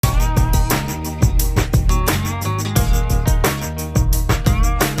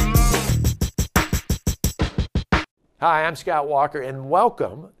Hi, I'm Scott Walker, and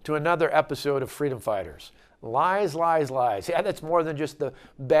welcome to another episode of Freedom Fighters. Lies, lies, lies. Yeah, that's more than just the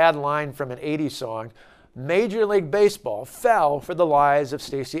bad line from an 80s song. Major League Baseball fell for the lies of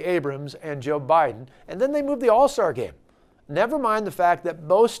Stacey Abrams and Joe Biden, and then they moved the All-Star game. Never mind the fact that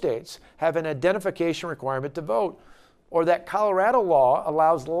both states have an identification requirement to vote, or that Colorado law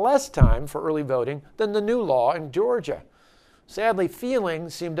allows less time for early voting than the new law in Georgia. Sadly,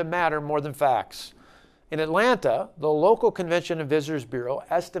 feelings seem to matter more than facts. In Atlanta, the local Convention and Visitors Bureau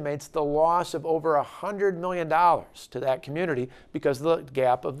estimates the loss of over $100 million to that community because of the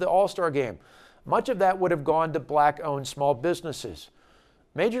gap of the All-Star game. Much of that would have gone to black-owned small businesses.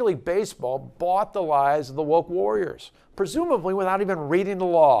 Major League Baseball bought the lies of the woke warriors, presumably without even reading the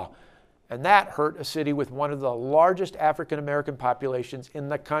law. And that hurt a city with one of the largest African-American populations in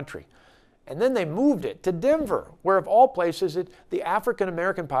the country. And then they moved it to Denver, where of all places, the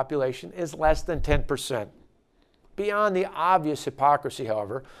African-American population is less than 10%. Beyond the obvious hypocrisy,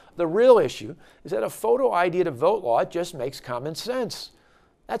 however, the real issue is that a photo ID to vote law just makes common sense.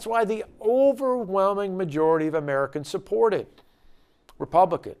 That's why the overwhelming majority of Americans support it.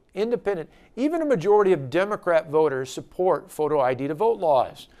 Republican, Independent, even a majority of Democrat voters support photo ID to vote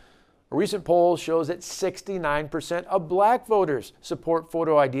laws. A recent poll shows that 69% of black voters support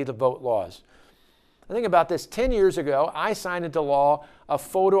photo ID to vote laws. I think about this. 10 years ago, I signed into law a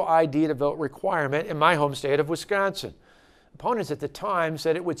photo ID to vote requirement in my home state of Wisconsin. Opponents at the time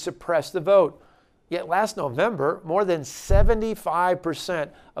said it would suppress the vote. Yet last November, more than 75%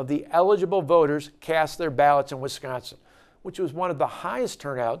 of the eligible voters cast their ballots in Wisconsin, which was one of the highest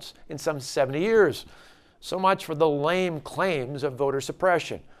turnouts in some 70 years. So much for the lame claims of voter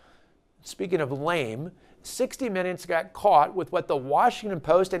suppression. Speaking of lame, 60 Minutes got caught with what the Washington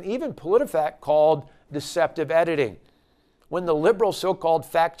Post and even PolitiFact called deceptive editing. When the liberal so-called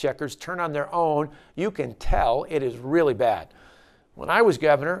fact checkers turn on their own, you can tell it is really bad. When I was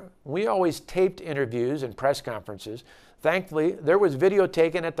governor, we always taped interviews and press conferences. Thankfully, there was video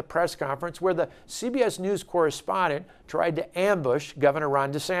taken at the press conference where the CBS News correspondent tried to ambush Governor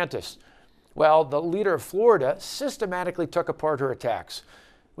Ron DeSantis. Well, the leader of Florida systematically took apart her attacks,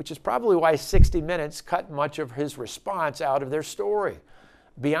 which is probably why 60 Minutes cut much of his response out of their story.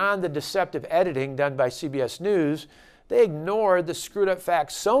 Beyond the deceptive editing done by CBS News, they ignored the screwed up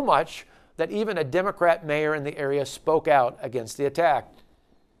facts so much that even a Democrat mayor in the area spoke out against the attack.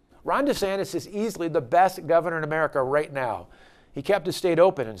 Ron DeSantis is easily the best governor in America right now. He kept his state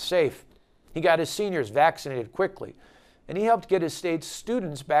open and safe. He got his seniors vaccinated quickly, and he helped get his state's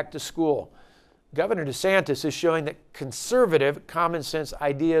students back to school. Governor DeSantis is showing that conservative, common sense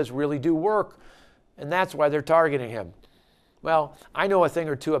ideas really do work, and that's why they're targeting him. Well, I know a thing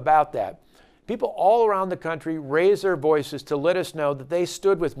or two about that. People all around the country raised their voices to let us know that they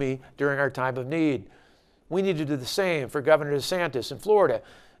stood with me during our time of need. We need to do the same for Governor DeSantis in Florida.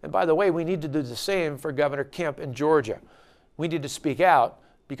 And by the way, we need to do the same for Governor Kemp in Georgia. We need to speak out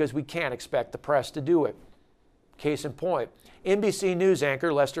because we can't expect the press to do it. Case in point, NBC News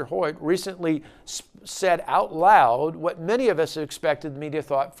anchor Lester Hoyt recently said out loud what many of us have expected the media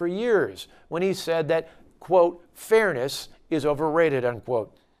thought for years when he said that, quote, fairness is overrated,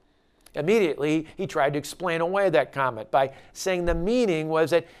 unquote. Immediately, he tried to explain away that comment by saying the meaning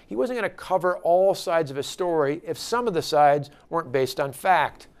was that he wasn't going to cover all sides of a story if some of the sides weren't based on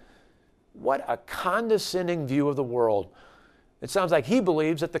fact. What a condescending view of the world. It sounds like he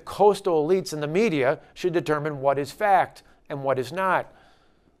believes that the coastal elites in the media should determine what is fact and what is not.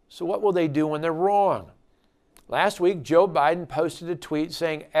 So what will they do when they're wrong? Last week, Joe Biden posted a tweet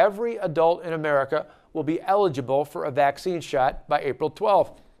saying every adult in America will be eligible for a vaccine shot by April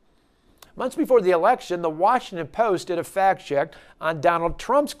 12th. Months before the election, the Washington Post did a fact check on Donald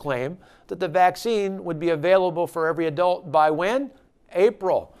Trump's claim that the vaccine would be available for every adult by when?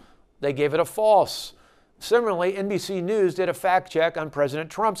 April. They gave it a false. Similarly, NBC News did a fact check on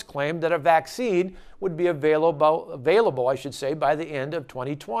President Trump's claim that a vaccine would be available, by the end of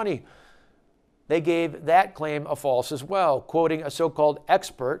 2020. They gave that claim a false as well, quoting a so-called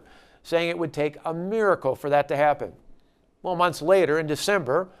expert saying it would take a miracle for that to happen. Well, months later, in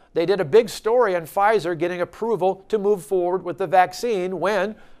December, they did a big story on Pfizer getting approval to move forward with the vaccine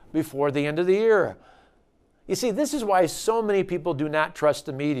when? Before the end of the year. You see, this is why so many people do not trust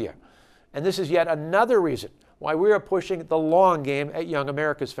the media. And this is yet another reason why we are pushing the long game at Young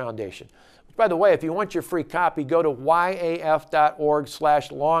America's Foundation. By the way, if you want your free copy, go to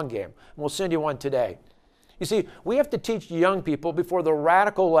yaf.org/longgame, and we'll send you one today. You see, we have to teach young people before the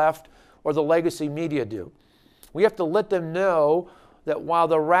radical left or the legacy media do. We have to let them know that while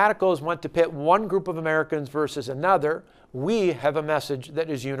the radicals want to pit one group of Americans versus another, we have a message that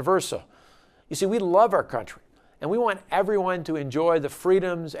is universal. You see, we love our country, and we want everyone to enjoy the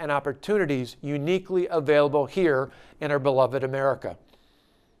freedoms and opportunities uniquely available here in our beloved America.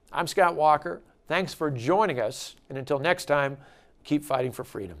 I'm Scott Walker. Thanks for joining us, and until next time, keep fighting for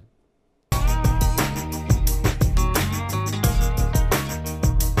freedom.